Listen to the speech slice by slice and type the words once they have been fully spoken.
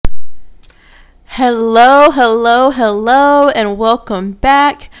Hello, hello, hello, and welcome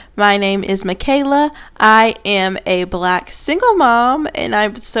back. My name is Michaela. I am a Black single mom, and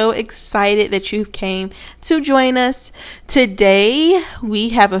I'm so excited that you came to join us. Today, we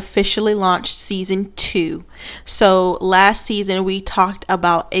have officially launched season 2. So last season, we talked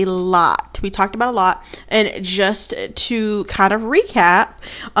about a lot. And just to kind of recap,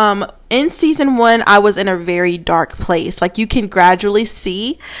 in season 1, I was in a very dark place. Like, you can gradually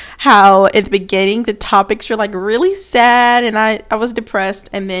see how at the beginning the topics were like really sad and I was depressed,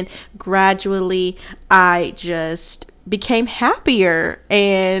 and then gradually I just became happier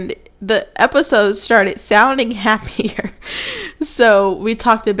and the episodes started sounding happier. So we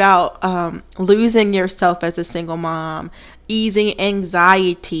talked about losing yourself as a single mom, easing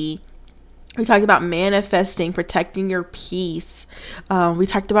anxiety. We talked about manifesting, protecting your peace. We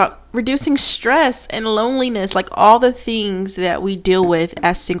talked about reducing stress and loneliness, like all the things that we deal with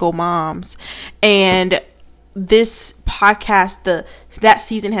as single moms. And this podcast, that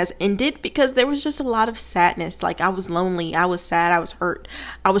season has ended because there was just a lot of sadness. Like, I was lonely, I was sad, I was hurt,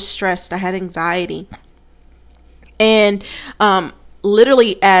 I was stressed, I had anxiety. And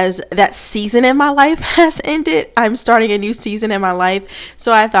literally, as that season in my life has ended, I'm starting a new season in my life.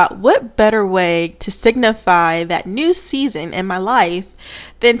 So I thought, what better way to signify that new season in my life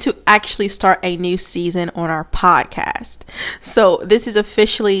than to actually start a new season on our podcast. So this is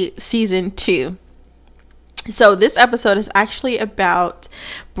officially season 2. So this episode is actually about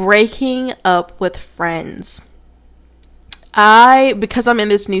breaking up with friends. Because I'm in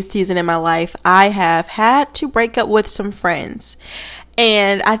this new season in my life, I have had to break up with some friends.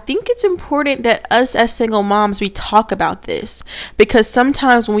 And I think it's important that us as single moms, we talk about this, because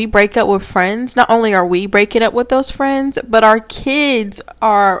sometimes when we break up with friends, not only are we breaking up with those friends, but our kids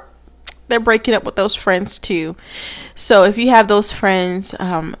they're breaking up with those friends too. So if you have those friends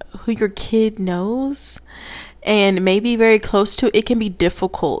who your kid knows and maybe very close to, it can be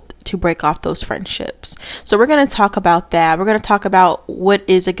difficult to break off those friendships. So we're going to talk about that. We're going to talk about what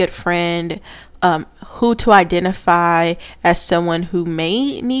is a good friend, who to identify as someone who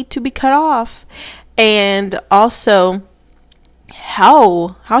may need to be cut off, and also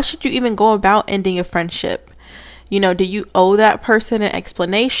how should you even go about ending a friendship. You know, do you owe that person an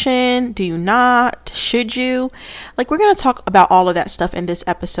explanation? Do you not? Should you? Like, we're going to talk about all of that stuff in this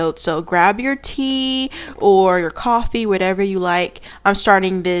episode. So grab your tea or your coffee, whatever you like. I'm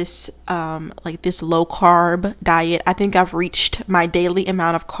starting this, this low carb diet. I think I've reached my daily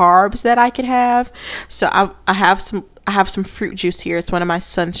amount of carbs that I can have. So I have some fruit juice here. It's one of my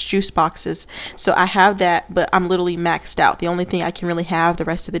son's juice boxes. So I have that, but I'm literally maxed out. The only thing I can really have the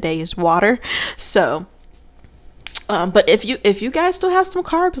rest of the day is water. So but if you guys still have some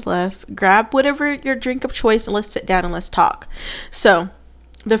carbs left, grab whatever your drink of choice and let's sit down and let's talk. So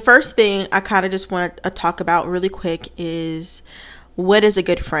the first thing I kind of just want to talk about really quick is, what is a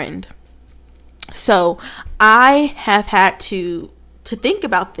good friend? So I have had to think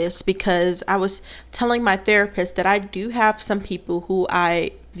about this because I was telling my therapist that I do have some people who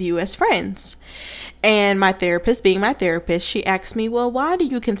I view as friends. And my therapist, being my therapist, she asked me, well, why do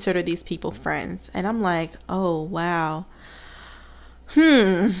you consider these people friends? And I'm like, oh, wow.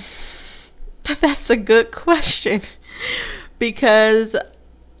 That's a good question. Because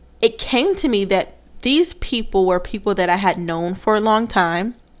it came to me that these people were people that I had known for a long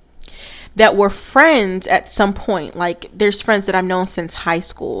time, that were friends at some point. Like, there's friends that I've known since high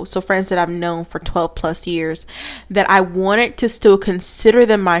school. So friends that I've known for 12 plus years, that I wanted to still consider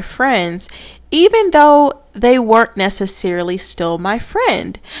them my friends, even though they weren't necessarily still my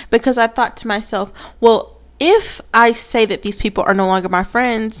friend. Because I thought to myself, well, if I say that these people are no longer my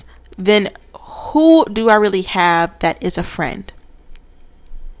friends, then who do I really have that is a friend?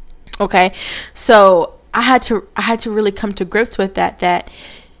 Okay. So I had to really come to grips with that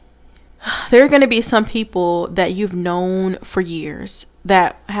there are going to be some people that you've known for years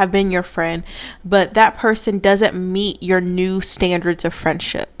that have been your friend, but that person doesn't meet your new standards of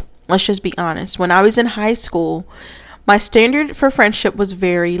friendship. Let's just be honest. When I was in high school, my standard for friendship was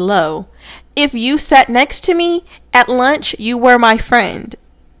very low. If you sat next to me at lunch, you were my friend.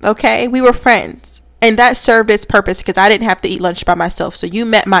 Okay? We were friends. And that served its purpose because I didn't have to eat lunch by myself. So you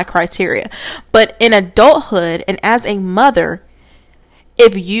met my criteria. But in adulthood and as a mother,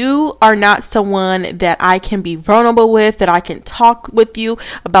 if you are not someone that I can be vulnerable with, that I can talk with you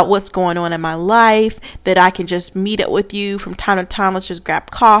about what's going on in my life, that I can just meet up with you from time to time, let's just grab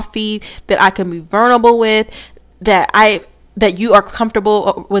coffee, that I can be vulnerable with, that you are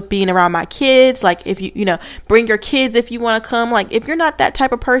comfortable with being around my kids, like if you bring your kids if you want to come, like if you're not that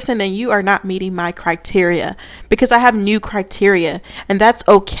type of person, then you are not meeting my criteria, because I have new criteria, and that's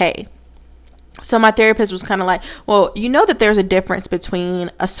okay. So my therapist was kind of like, well, you know that there's a difference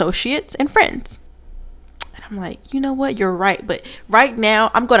between associates and friends. And I'm like, you know what? You're right. But right now,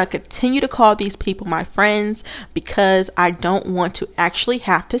 I'm going to continue to call these people my friends because I don't want to actually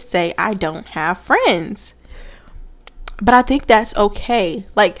have to say I don't have friends. But I think that's okay.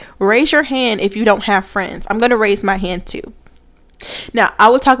 Like, raise your hand if you don't have friends. I'm going to raise my hand too. Now, I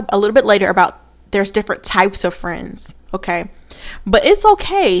will talk a little bit later about there's different types of friends. Okay. But it's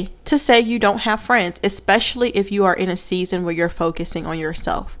okay to say you don't have friends, especially if you are in a season where you're focusing on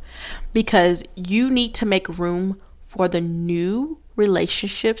yourself, because you need to make room for the new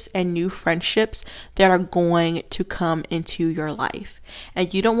relationships and new friendships that are going to come into your life.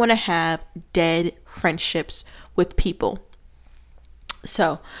 And you don't want to have dead friendships with people.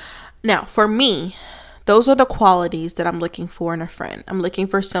 So now for me, those are the qualities that I'm looking for in a friend. I'm looking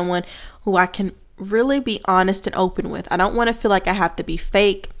for someone who I can really be honest and open with. I don't want to feel like I have to be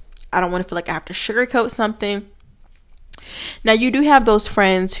fake. I don't want to feel like I have to sugarcoat something. Now, you do have those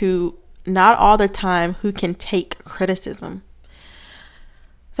friends who, not all the time, who can take criticism.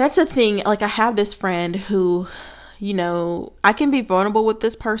 That's a thing. Like, I have this friend who, you know, I can be vulnerable with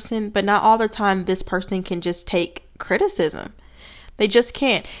this person, but not all the time this person can just take criticism. They just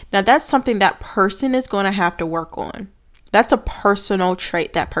can't. Now, that's something that person is going to have to work on. That's a personal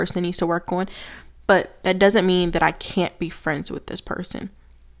trait that person needs to work on. But that doesn't mean that I can't be friends with this person.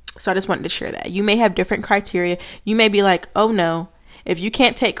 So I just wanted to share that. You may have different criteria. You may be like, oh no, if you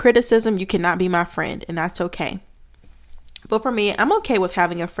can't take criticism, you cannot be my friend. And that's okay. But for me, I'm okay with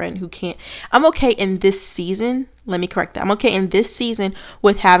having a friend who can't. I'm okay in this season. Let me correct that. I'm okay in this season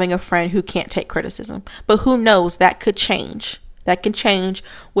with having a friend who can't take criticism. But who knows, that could change. That can change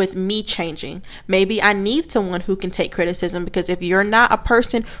with me changing. Maybe I need someone who can take criticism, because if you're not a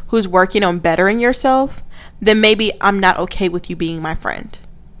person who's working on bettering yourself, then maybe I'm not okay with you being my friend.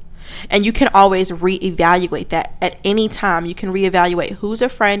 And you can always reevaluate that at any time. You can reevaluate who's a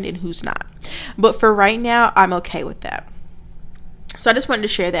friend and who's not. But for right now, I'm okay with that. So I just wanted to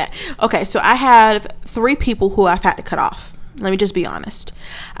share that. Okay, so I have 3 people who I've had to cut off. Let me just be honest.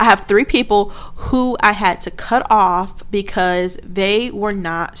 I have 3 people who I had to cut off because they were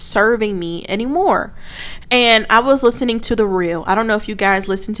not serving me anymore. And I was listening to The Real. I don't know if you guys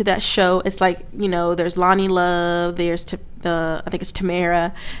listen to that show. It's like, you know, there's Lonnie Love, there's I think it's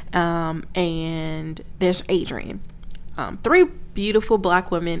Tamara, and there's Adrian. 3 beautiful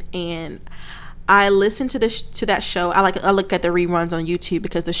black women, and I listen to that show. I look at the reruns on YouTube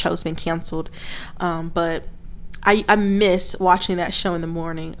because the show's been canceled. But I miss watching that show in the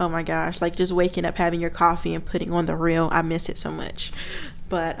morning. Oh my gosh, like just waking up, having your coffee and putting on The Real. I miss it so much.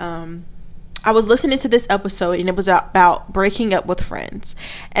 But I was listening to this episode, and it was about breaking up with friends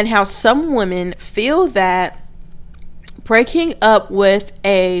and how some women feel that breaking up with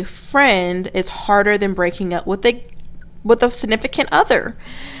a friend is harder than breaking up with a significant other.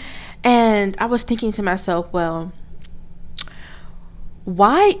 And I was thinking to myself, well,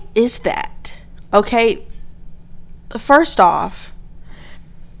 why is that? Okay, first off,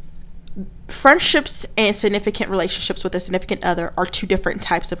 friendships and significant relationships with a significant other are 2 different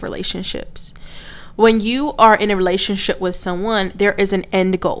types of relationships. When you are in a relationship with someone, there is an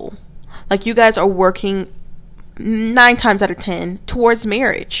end goal. Like, you guys are working 9 times out of 10 towards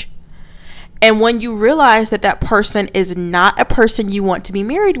marriage. And when you realize that that person is not a person you want to be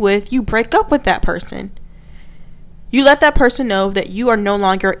married with, you break up with that person. You let that person know that you are no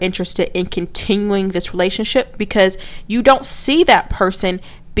longer interested in continuing this relationship because you don't see that person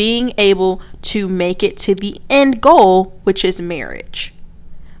being able to make it to the end goal, which is marriage.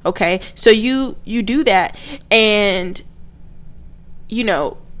 Okay? So you do that, and you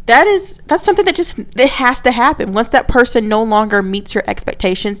know, that's something that has to happen. Once that person no longer meets your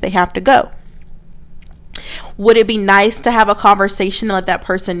expectations, they have to go. Would it be nice to have a conversation and let that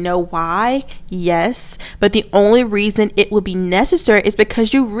person know why? Yes. But the only reason it would be necessary is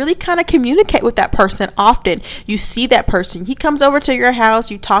because you really kind of communicate with that person often. You see that person. He comes over to your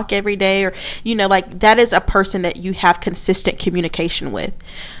house. You talk every day, or, you know, like that is a person that you have consistent communication with.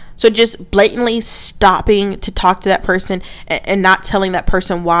 So just blatantly stopping to talk to that person and not telling that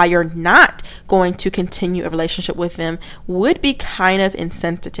person why you're not going to continue a relationship with them would be kind of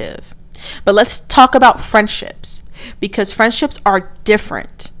insensitive. But let's talk about friendships, because friendships are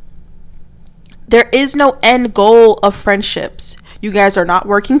different. There is no end goal of friendships. You guys are not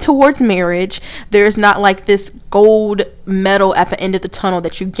working towards marriage. There's not like this gold medal at the end of the tunnel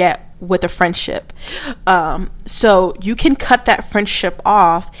that you get with a friendship. So you can cut that friendship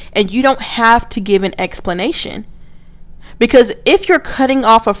off, and you don't have to give an explanation, Because if you're cutting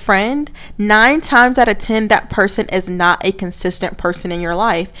off a friend, 9 times out of 10, that person is not a consistent person in your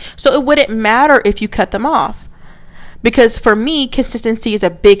life. So it wouldn't matter if you cut them off. Because for me, consistency is a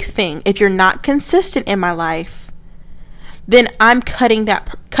big thing. If you're not consistent in my life, then I'm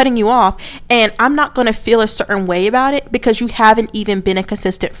cutting you off, and I'm not going to feel a certain way about it because you haven't even been a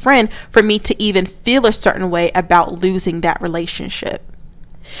consistent friend for me to even feel a certain way about losing that relationship.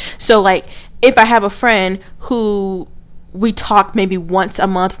 So like if I have a friend who we talk maybe once a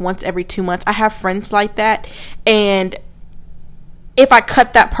month, once every 2 months, I have friends like that, and if I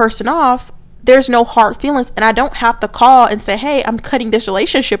cut that person off, there's no hard feelings, and I don't have to call and say, hey, I'm cutting this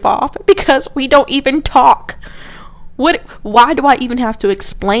relationship off, because we don't even talk. Why do I even have to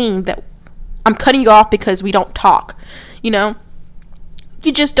explain that I'm cutting you off because we don't talk? You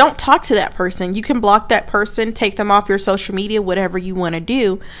just don't talk to that person. You can block that person, take them off your social media, whatever you want to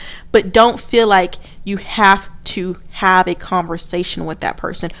do, but don't feel like you have to have a conversation with that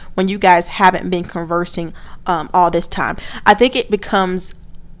person when you guys haven't been conversing all this time. I think it becomes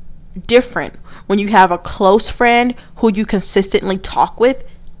different when you have a close friend who you consistently talk with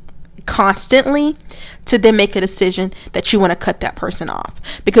constantly, to then make a decision that you want to cut that person off.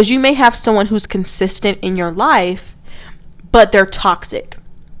 Because you may have someone who's consistent in your life, but they're toxic.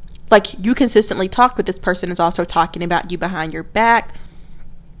 Like, you consistently talk, but this person is also talking about you behind your back,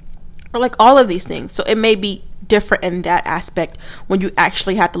 or like all of these things. So it may be different in that aspect when you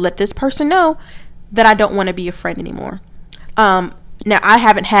actually have to let this person know that I don't want to be a friend anymore. Now, I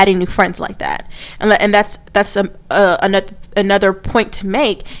haven't had any friends like that, and that's another point to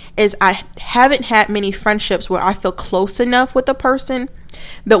make, is I haven't had many friendships where I feel close enough with a person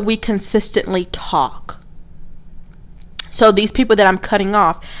that we consistently talk. So these people that I'm cutting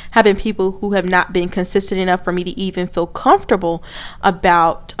off have been people who have not been consistent enough for me to even feel comfortable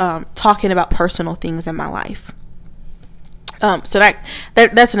about talking about personal things in my life. So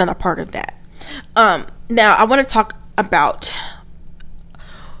that's another part of that. Now, I want to talk about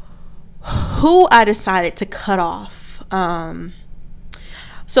who I decided to cut off.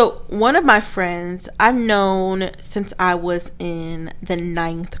 So one of my friends I've known since I was in the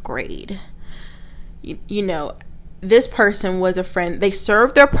 9th grade. This person was a friend. They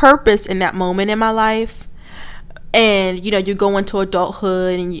served their purpose in that moment in my life. And, you go into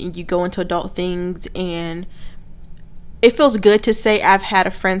adulthood and you go into adult things, and it feels good to say I've had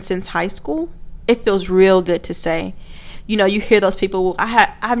a friend since high school. It feels real good to say. You hear those people,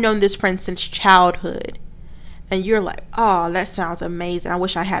 I've known this friend since childhood. And you're like, oh, that sounds amazing. I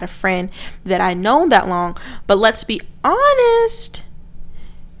wish I had a friend that I known that long. But let's be honest.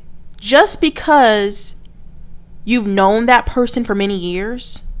 Just because you've known that person for many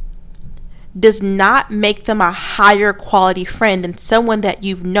years does not make them a higher quality friend than someone that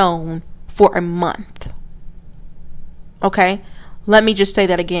you've known for a month. Okay? Let me just say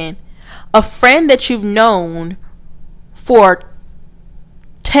that again. A friend that you've known for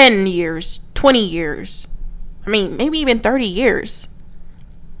 10 years, 20 years, maybe even 30 years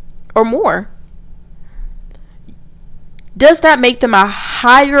or more, does that make them a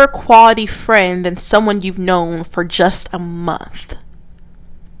higher quality friend than someone you've known for just a month?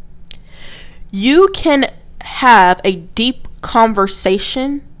 You can have a deep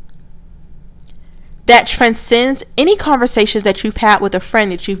conversation that transcends any conversations that you've had with a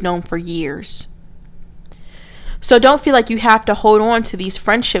friend that you've known for years. So don't feel like you have to hold on to these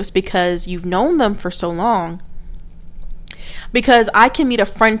friendships because you've known them for so long. Because I can meet a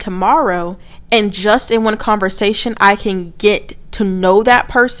friend tomorrow, and just in one conversation, I can get to know that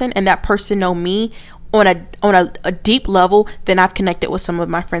person, and that person know me on a deep level than I've connected with some of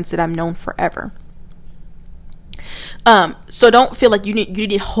my friends that I've known forever. So don't feel like you need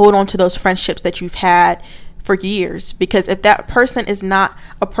to hold on to those friendships that you've had for years, because if that person is not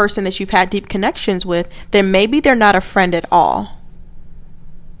a person that you've had deep connections with, then maybe they're not a friend at all.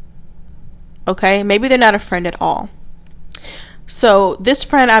 Okay? Maybe they're not a friend at all. So this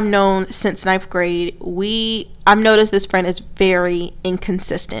friend I've known since 9th grade, I've noticed this friend is very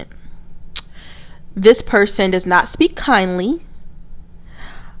inconsistent. This person does not speak kindly.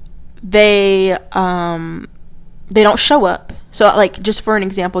 They don't show up. So, like, just for an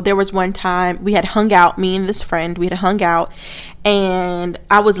example, there was one time we had hung out, me and this friend, we had hung out, and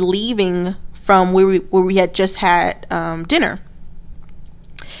I was leaving from where we had just had dinner.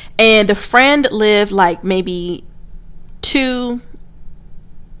 And the friend lived like maybe I'm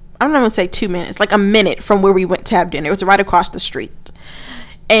not going to say 2 minutes, like a minute from where we went to have dinner. It was right across the street.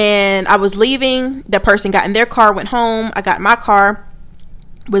 And I was leaving. The person got in their car, went home. I got in my car,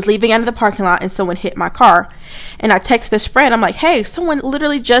 was leaving out of the parking lot, and someone hit my car. And I text this friend. I'm like, hey, someone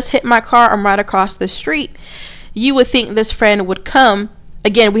literally just hit my car. I'm right across the street. you would think this friend would come.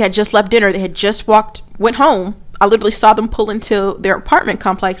 Again, we had just left dinner. They had just went home. I literally saw them pull into their apartment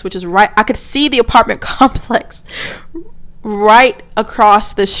complex, which is right. I could see the apartment complex right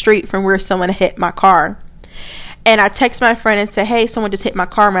across the street from where someone hit my car. And I text my friend and say, hey, someone just hit my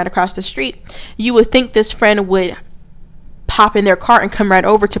car right across the street. You would think this friend would pop in their car and come right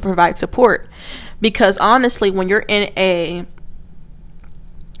over to provide support. Because honestly, when you're in a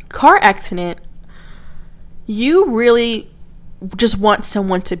car accident, you really just want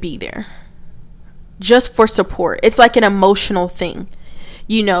someone to be there just for support. It's like an emotional thing,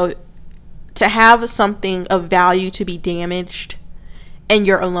 you know, to have something of value to be damaged and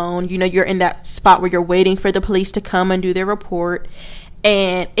you're alone. You know, you're in that spot where you're waiting for the police to come and do their report,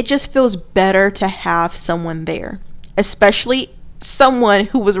 and it just feels better to have someone there, especially someone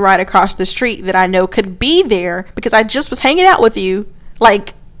who was right across the street that I know could be there because I just was hanging out with you.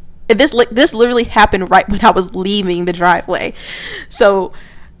 Like, this literally happened right when I was leaving the driveway. So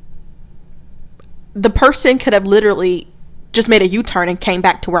the person could have literally just made a U-turn and came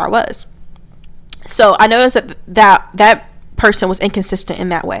back to where I was. So I noticed that person was inconsistent in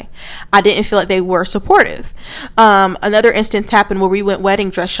that way. I didn't feel like they were supportive. Another instance happened where we went wedding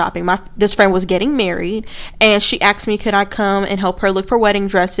dress shopping. This friend was getting married, and she asked me could I come and help her look for wedding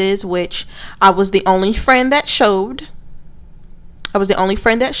dresses, which I was the only friend that showed.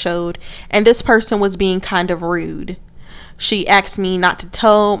 And this person was being kind of rude. She asked me not to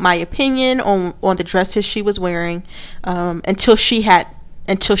tell my opinion on the dresses she was wearing until she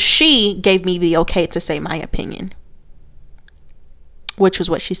gave me the okay to say my opinion, which was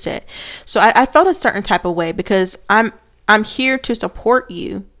what she said. So I felt a certain type of way because I'm here to support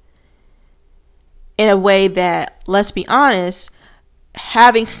you in a way that, let's be honest,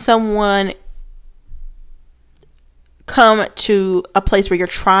 having someone come to a place where you're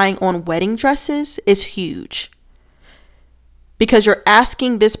trying on wedding dresses is huge, because you're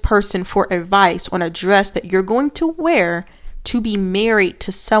asking this person for advice on a dress that you're going to wear to be married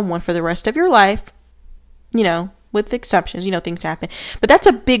to someone for the rest of your life, you know, with exceptions, you know, things happen, but that's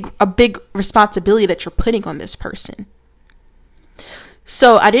a big responsibility that you're putting on this person.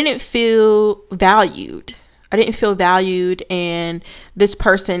 So I didn't feel valued. And this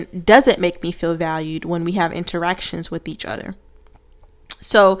person doesn't make me feel valued when we have interactions with each other.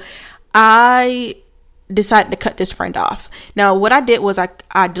 So I decided to cut this friend off. Now, what I did was I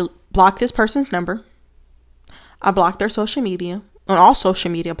blocked this person's number. I blocked their social media on all social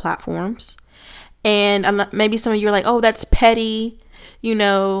media platforms. And maybe some of you are like, oh, that's petty, you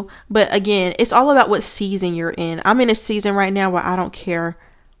know. But again, it's all about what season you're in. I'm in a season right now where I don't care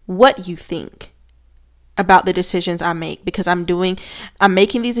what you think about the decisions I make, because I'm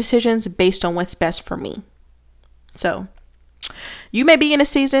making these decisions based on what's best for me. So you may be in a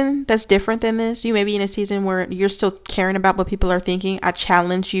season that's different than this. You may be in a season where you're still caring about what people are thinking. I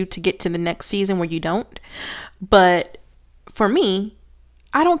challenge you to get to the next season where you don't. But for me,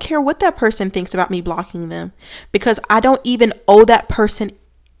 I don't care what that person thinks about me blocking them, because I don't even owe that person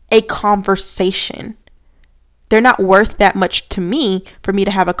a conversation. They're not worth that much to me for me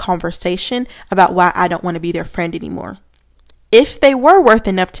to have a conversation about why I don't want to be their friend anymore. If they were worth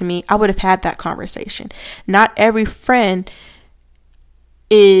enough to me, I would have had that conversation. Not every friend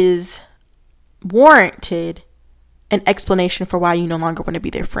is warranted an explanation for why you no longer want to be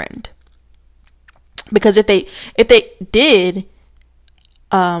their friend. Because if they did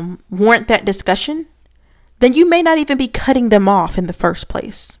warrant that discussion, then you may not even be cutting them off in the first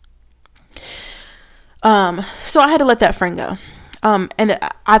place. So I had to let that friend go. And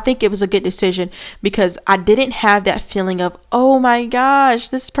I think it was a good decision, because I didn't have that feeling of, oh my gosh,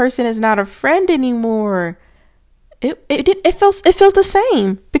 this person is not a friend anymore. It feels the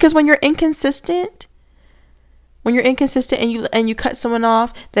same, because when you're inconsistent and you cut someone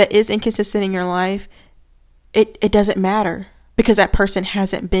off that is inconsistent in your life, it doesn't matter, because that person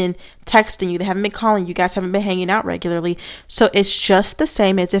hasn't been texting you. They haven't been calling you. Guys haven't been hanging out regularly. So it's just the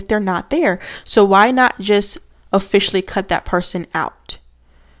same as if they're not there. So why not just officially cut that person out?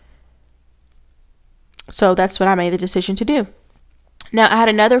 So that's what I made the decision to do. Now, I had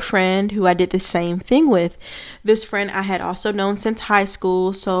another friend who I did the same thing with. This friend I had also known since high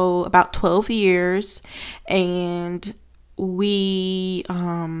school, so about 12 years. And we,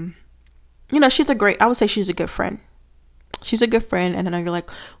 I would say she's a good friend. She's a good friend. And I know you're like,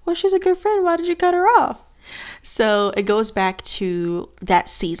 well, she's a good friend. Why did you cut her off? So it goes back to that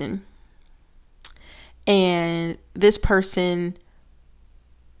season. And this person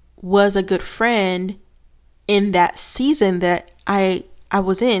was a good friend in that season that I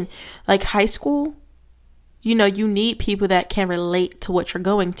was in. Like high school, you need people that can relate to what you're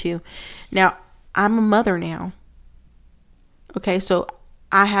going to. Now, I'm a mother now. Okay, so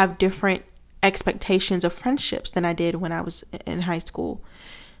I have different expectations of friendships than I did when I was in high school.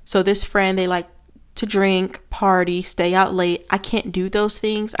 So this friend, they like to drink, party, stay out late. I can't do those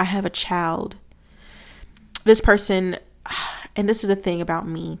things. I have a child. This person, and this is the thing about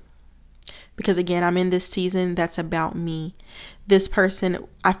me, because again, I'm in this season that's about me. This person,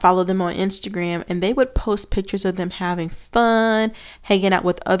 I follow them on Instagram, and they would post pictures of them having fun, hanging out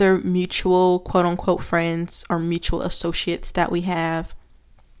with other mutual quote unquote friends or mutual associates that we have.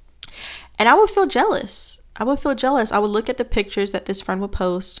 And I would feel jealous. I would look at the pictures that this friend would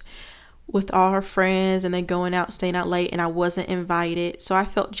post with all her friends, and then going out, staying out late, and I wasn't invited. So I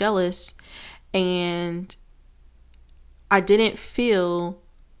felt jealous, and I didn't feel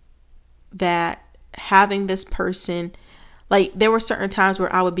that having this person, like, there were certain times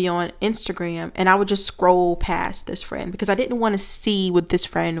where I would be on Instagram and I would just scroll past this friend because I didn't want to see what this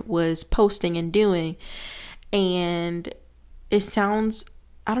friend was posting and doing. And it sounds,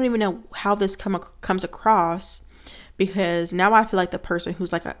 I don't even know how this comes across, because now I feel like the person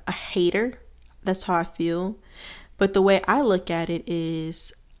who's like a hater. That's how I feel. But the way I look at it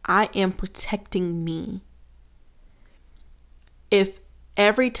is, I am protecting me. If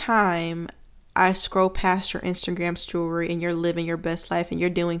every time I scroll past your Instagram story and you're living your best life and you're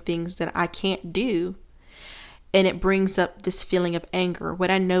doing things that I can't do, and it brings up this feeling of anger, what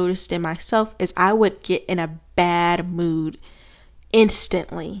I noticed in myself is I would get in a bad mood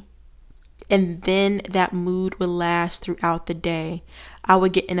instantly. And then that mood would last throughout the day. I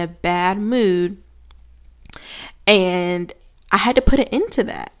would get in a bad mood, and I had to put an end to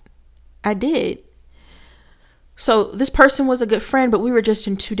that. I did. So this person was a good friend, but we were just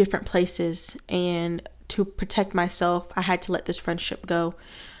in two different places. And to protect myself, I had to let this friendship go.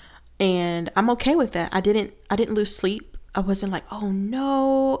 And I'm okay with that. I didn't lose sleep. I wasn't like, oh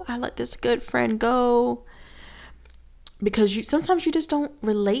no, I let this good friend go. Because sometimes you just don't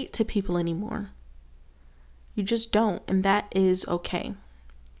relate to people anymore. You just don't. And that is okay.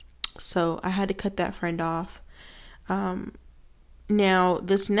 So I had to cut that friend off. Now,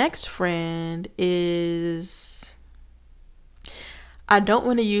 this next friend is, I don't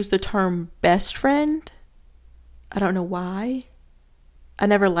want to use the term best friend. I don't know why. I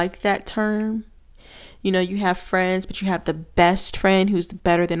never liked that term. You know, you have friends, but you have the best friend who's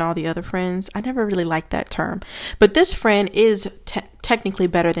better than all the other friends. I never really liked that term. But this friend is technically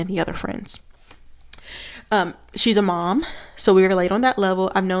better than the other friends. She's a mom, so we relate on that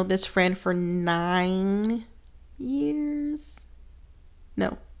level. I've known this friend for 9 years.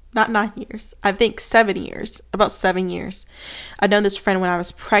 No, not 9 years. I think 7 years. About 7 years. I've known this friend when I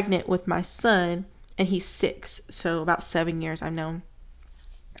was pregnant with my son, and he's 6. So about 7 years I've known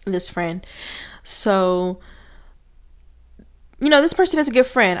this friend. So, you know, this person is a good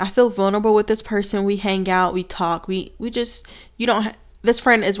friend. I feel vulnerable with this person. We hang out, we talk, we just, this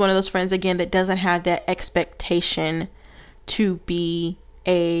friend is one of those friends, again, that doesn't have that expectation to be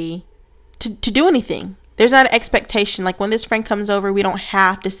to do anything. There's not an expectation. Like, when this friend comes over, we don't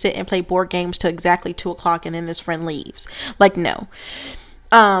have to sit and play board games till exactly 2:00 and then this friend leaves. Like, no.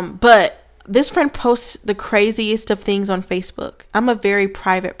 But this friend posts the craziest of things on Facebook. I'm a very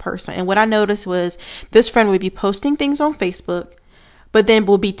private person. And what I noticed was this friend would be posting things on Facebook, but then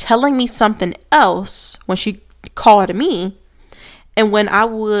will be telling me something else when she called me. And when I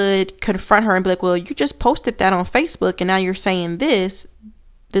would confront her and be like, well, you just posted that on Facebook and now you're saying this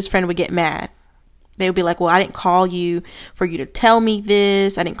friend would get mad. They would be like, well, I didn't call you for you to tell me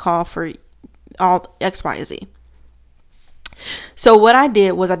this. I didn't call for all X, Y, Z. So what I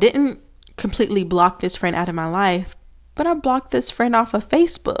did was, I didn't completely block this friend out of my life, but I blocked this friend off of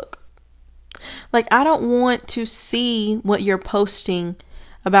Facebook. Like, I don't want to see what you're posting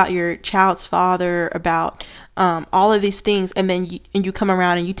about your child's father, about all of these things, and then you come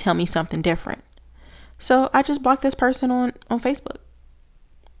around and you tell me something different. So I just blocked this person on Facebook.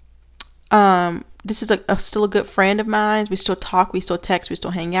 This is still a good friend of mine. We still talk, we still text, we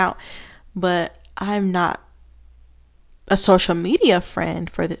still hang out, but I'm not a social media friend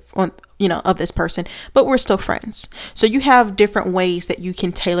of this person, but we're still friends. So you have different ways that you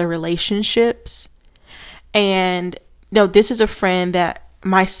can tailor relationships. And this is a friend that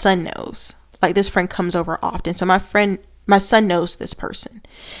my son knows. Like, this friend comes over often. So my son knows this person.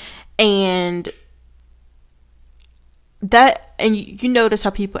 And you notice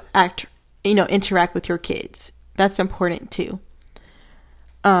how people interact with your kids. That's important too.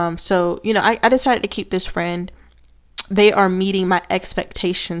 So, I decided to keep this friend. They are meeting my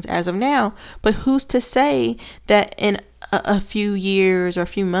expectations as of now, but who's to say that in a few years or a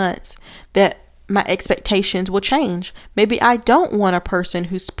few months that my expectations will change? Maybe I don't want a person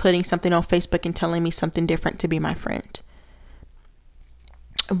who's putting something on Facebook and telling me something different to be my friend.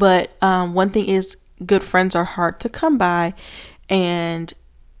 But one thing is, good friends are hard to come by. And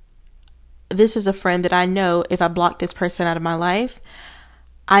this is a friend that I know if I blocked this person out of my life,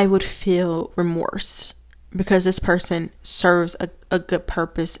 I would feel remorse because this person serves a good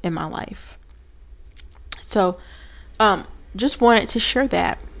purpose in my life. So just wanted to share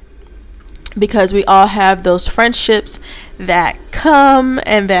that, because we all have those friendships that come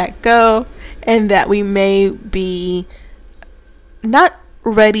and that go, and that we may be not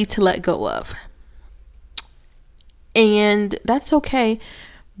ready to let go of. And that's okay,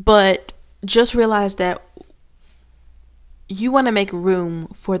 but just realize that you want to make room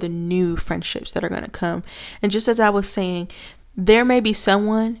for the new friendships that are going to come. And just as I was saying, there may be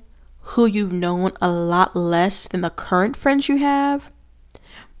someone who you've known a lot less than the current friends you have,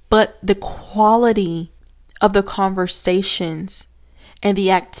 but the quality of the conversations and the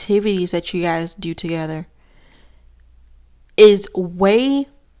activities that you guys do together is way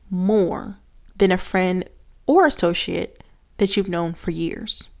more than a friend or associate that you've known for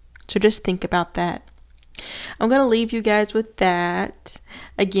years. So just think about that. I'm going to leave you guys with that.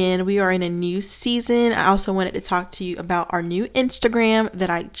 Again, we are in a new season. I also wanted to talk to you about our new Instagram that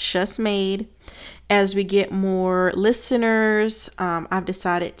I just made. As we get more listeners, I've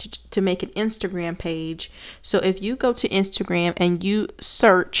decided to make an Instagram page. So if you go to Instagram and you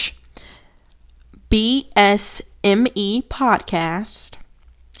search BSME Podcast,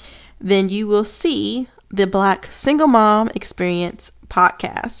 then you will see the Black Single Mom Experience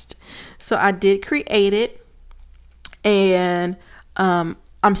Podcast. So I did create it, and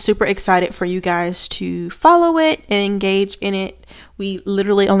I'm super excited for you guys to follow it and engage in it. We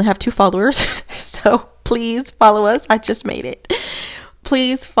literally only have 2 followers, so please follow us. I just made it.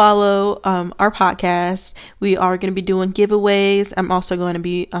 Please follow our podcast. We are going to be doing giveaways. I'm also going to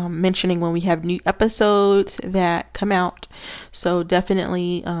be mentioning when we have new episodes that come out. So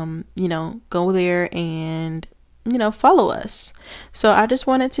definitely, go there and follow us. So I just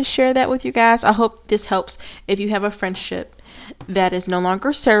wanted to share that with you guys. I hope this helps. If you have a friendship that is no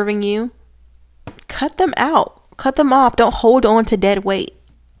longer serving you, cut them out. Cut them off. Don't hold on to dead weight.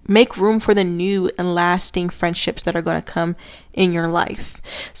 Make room for the new and lasting friendships that are going to come in your life.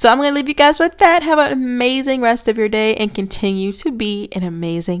 So I'm going to leave you guys with that. Have an amazing rest of your day and continue to be an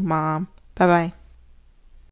amazing mom. Bye-bye.